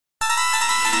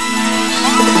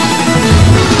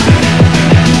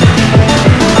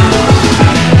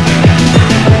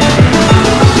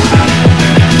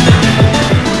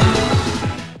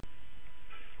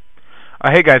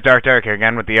Hey guys, Derek here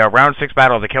again with the round 6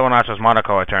 battle of the KillerNacho's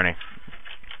Monocolor Tourny.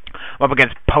 I'm up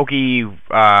against Pokey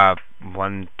 1-2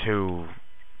 or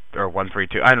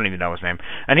 1-3-2. I don't even know his name.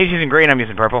 And he's using green. I'm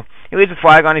using purple. He leaves his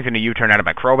flag on. He's going to U-turn out of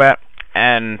my Crobat,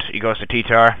 and he goes to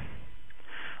T-Tar.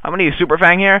 I'm going to use Super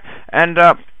Fang here, and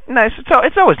nice.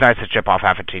 It's always nice to chip off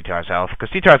half of T-Tar's health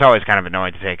because T-Tar's always kind of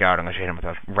annoying to take out unless you hit him with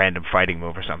a random fighting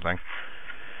move or something.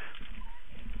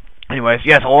 Anyways,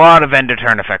 yes, a lot of end of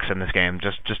turn effects in this game,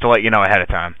 just to let you know ahead of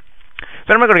time.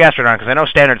 So I'm going to go to Gastrodon, because I know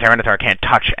standard Tyranitar can't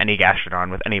touch any Gastrodon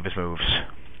with any of his moves.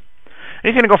 And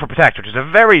he's going to go for Protect, which is a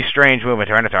very strange move with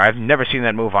Tyranitar. I've never seen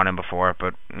that move on him before,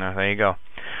 but there you go.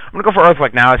 I'm going to go for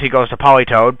Earthquake now as he goes to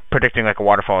Politoed, predicting like a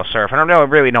Waterfall of Surf. I don't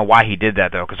really know why he did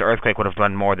that, though, because Earthquake would have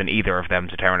done more than either of them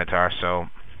to Tyranitar, so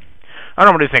I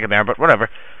don't know what he's thinking there, but whatever.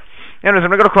 Anyways, I'm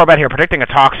going to go to Crobat here, predicting a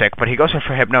Toxic, but he goes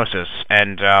for Hypnosis,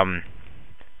 and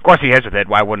of course he hits with it,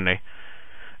 why wouldn't he?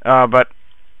 But,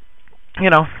 you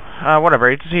know,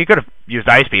 whatever. He could have used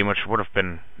Ice Beam, which would have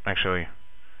been, actually,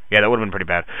 yeah, that would have been pretty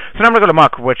bad. So now I'm going to go to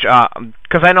Muck, which,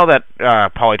 because I know that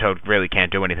Politoed really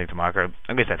can't do anything to Muck, or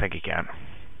at least I think he can.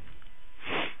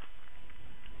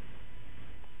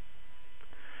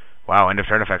 Wow, end of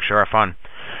turn effect, sure, fun.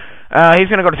 He's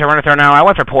going to go to Tyranitar now. I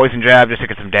went for Poison Jab just to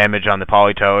get some damage on the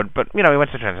Politoed, but, you know, he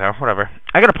went to Tyranitar, whatever.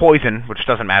 I got a Poison, which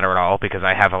doesn't matter at all, because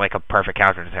I have, like, a perfect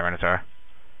counter to Tyranitar.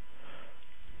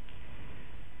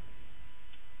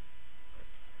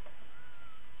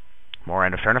 More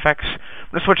end of turn effects. I'm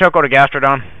going to switch out, go to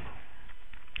Gastrodon.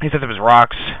 He sets up his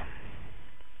rocks.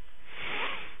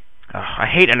 I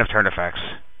hate end of turn effects.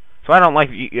 So I don't like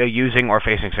using or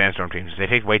facing Sandstorm teams. They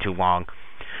take way too long.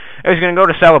 He's going to go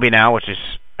to Celebi now, which is...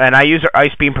 And I use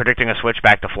Ice Beam predicting a switch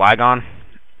back to Flygon.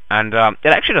 And it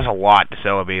actually does a lot to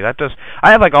Celebi. That does...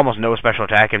 I have like almost no special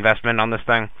attack investment on this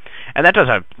thing. And that does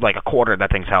like a quarter of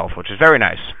that thing's health, which is very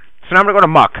nice. So now I'm going to go to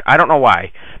Muck. I don't know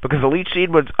why. Because the Leech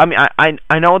Seed was... I mean,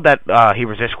 I know that he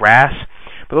resists grass.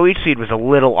 But the Leech Seed was a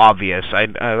little obvious.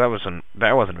 That wasn't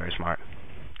very smart.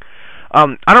 I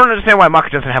don't understand why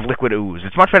Muck doesn't have Liquid Ooze.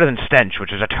 It's much better than Stench,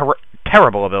 which is a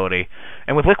terrible ability.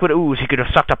 And with Liquid Ooze, he could have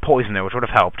sucked up Poison there, which would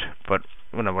have helped. But,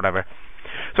 you know, whatever.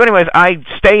 So anyways, I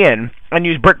stay in and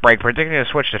use Brick Break, predicting a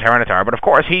switch to Tyranitar. But of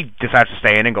course, he decides to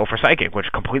stay in and go for Psychic,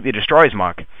 which completely destroys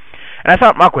Muck. And I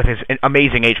thought Muck, with his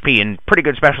amazing HP and pretty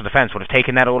good special defense, would have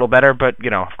taken that a little better, but, you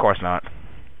know, of course not.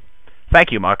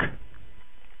 Thank you, Muck.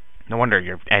 No wonder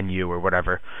you're NU or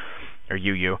whatever. Or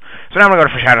UU. So now I'm going to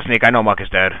go for Shadow Sneak. I know Muck is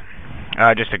dead.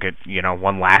 Just to get, you know,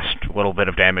 one last little bit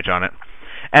of damage on it.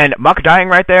 And Muck dying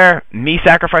right there, me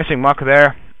sacrificing Muck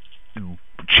there,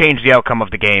 changed the outcome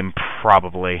of the game,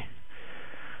 probably.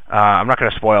 I'm not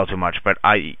going to spoil too much, but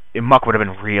Muck would have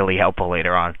been really helpful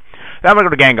later on. Now I'm going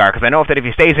to go to Gengar, because I know that if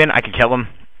he stays in, I can kill him.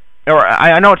 Or,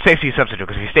 I know it's safe to use Substitute,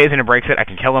 because if he stays in and breaks it, I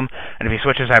can kill him, and if he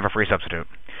switches, I have a free Substitute.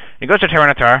 He goes to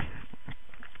Tyranitar,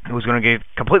 who's going to get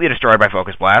completely destroyed by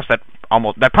Focus Blast.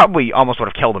 That probably almost would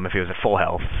have killed him if he was at full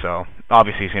health, so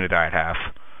obviously he's going to die at half.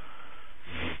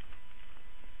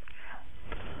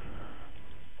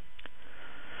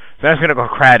 Then he's going to go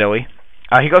Cradily.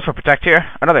 He goes for Protect here.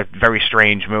 Another very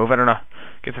strange move. I don't know. I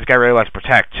guess this guy really likes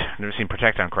Protect. I've never seen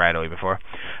Protect on Cradily before.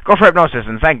 Go for Hypnosis,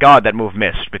 and thank God that move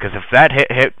missed, because if that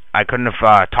hit, I couldn't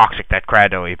have Toxic that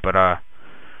Cradily, but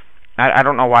I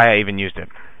don't know why I even used it.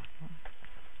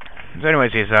 So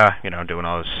anyways, he's, you know, doing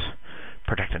all his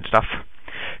protecting stuff.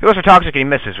 He goes for Toxic and he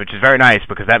misses, which is very nice,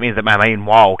 because that means that my main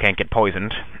wall can't get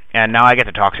poisoned. And now I get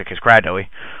to Toxic his Cradily,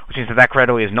 which means that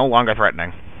Cradily is no longer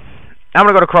threatening. I'm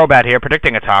going to go to Crobat here,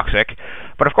 predicting a Toxic,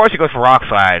 but of course he goes for Rock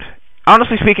Slide.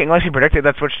 Honestly speaking, unless he predicted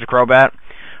that switch to Crobat,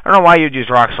 I don't know why you'd use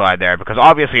Rock Slide there, because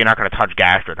obviously you're not going to touch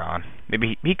Gastrodon.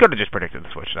 Maybe he could have just predicted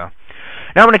the switch, though.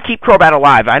 Now I'm going to keep Crobat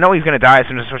alive. I know he's going to die as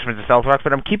soon as I switch him into Stealth Rocks,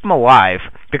 but I'm keeping him alive,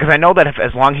 because I know that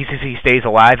as long as he stays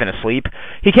alive and asleep,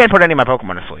 he can't put any of my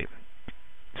Pokemon asleep.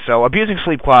 So abusing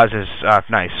Sleep Claws is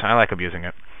nice. I like abusing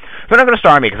it. So I'm going to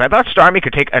Starmie, because I thought Starmie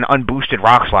could take an unboosted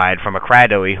Rock Slide from a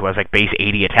Cradily who has like base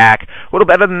 80 attack. A little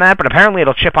better than that, but apparently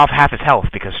it'll chip off half his health,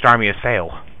 because Starmie is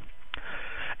Fail.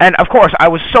 And of course, I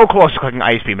was so close to clicking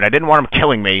Ice Beam, but I didn't want him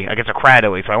killing me against a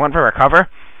Cradily, so I went for Recover.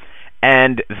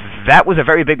 And that was a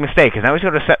very big mistake, because now he's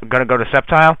going to go to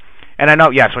Sceptile. And I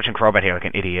know, yeah, switching Crobat here like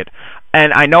an idiot.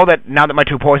 And I know that now that my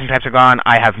two Poison types are gone,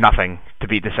 I have nothing to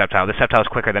beat the Sceptile. The Sceptile is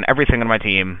quicker than everything on my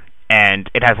team, and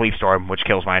it has Leaf Storm, which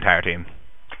kills my entire team.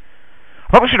 I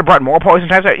probably should have brought more Poison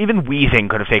types. Even Weezing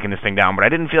could have taken this thing down, but I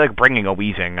didn't feel like bringing a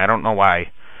Weezing. I don't know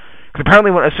why. Because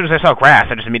apparently, as soon as I saw Grass,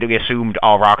 I just immediately assumed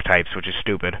all Rock types, which is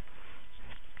stupid.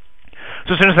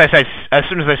 So as soon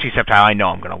as I see Sceptile, I know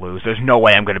I'm going to lose. There's no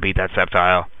way I'm going to beat that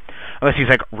Sceptile. Unless he's,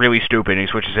 like, really stupid and he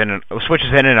switches in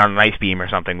and on an Ice Beam or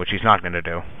something, which he's not going to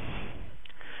do.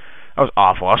 That was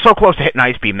awful. I was so close to hitting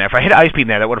Ice Beam there. If I hit Ice Beam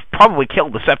there, that would have probably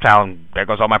killed the Sceptile, and there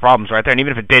goes all my problems right there. And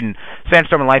even if it didn't,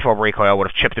 Sandstorm and Life Orb Recoil would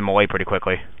have chipped him away pretty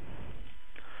quickly.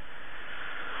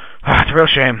 It's a real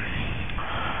shame.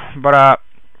 But,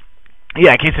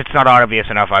 yeah, in case it's not obvious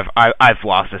enough, I've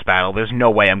lost this battle. There's no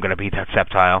way I'm going to beat that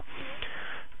Sceptile.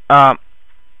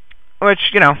 Which,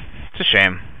 you know, it's a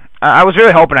shame. I was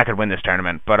really hoping I could win this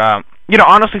tournament, but, you know,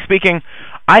 honestly speaking,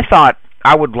 I thought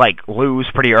I would, like, lose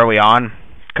pretty early on.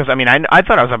 Because, I mean, I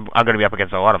thought I'm going to be up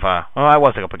against a lot of, well, I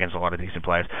was up against a lot of decent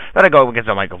players. Then I go against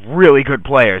some, like, really good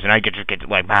players, and I just get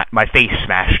like, my face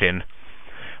smashed in.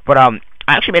 But, I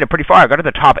actually made it pretty far. I got to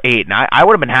the top 8, and I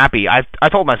would have been happy. I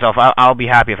told myself I'll be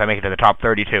happy if I make it to the top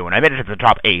 32, and I made it to the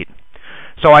top 8.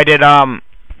 So I did, I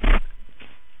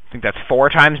think that's 4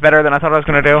 times better than I thought I was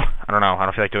going to do. I don't know. I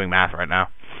don't feel like doing math right now.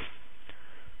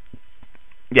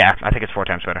 Yeah, I think it's 4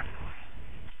 times better.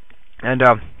 And,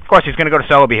 of course, he's going to go to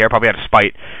Celebi here, probably out of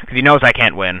spite, because he knows I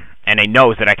can't win, and he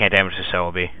knows that I can't damage the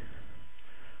Celebi.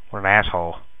 What an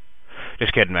asshole.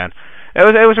 Just kidding, man. It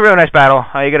was a really nice battle.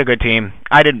 You got a good team.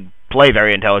 I didn't play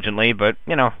very intelligently, but,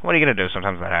 you know, what are you going to do?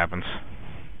 Sometimes that happens.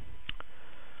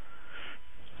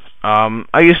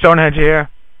 I use Stonehenge here.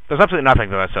 There's absolutely nothing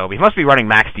to that Celebi. He must be running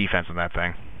max defense on that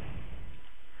thing.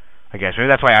 I guess. Maybe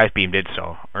that's why Ice Beam did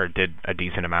a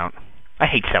decent amount. I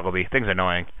hate Celebi. Thing's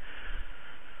annoying.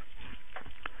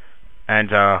 And,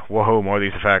 woohoo, more of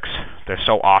these effects. They're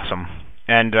so awesome.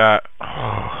 And,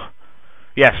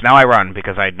 yes, now I run,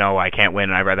 because I know I can't win,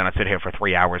 and I'd rather not sit here for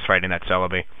 3 hours fighting that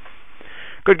Celebi.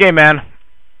 Good game, man.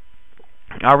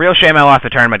 Real shame I lost the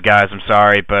tournament, guys. I'm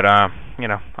sorry, but, you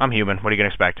know, I'm human. What are you going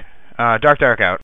to expect? Dark Derek out.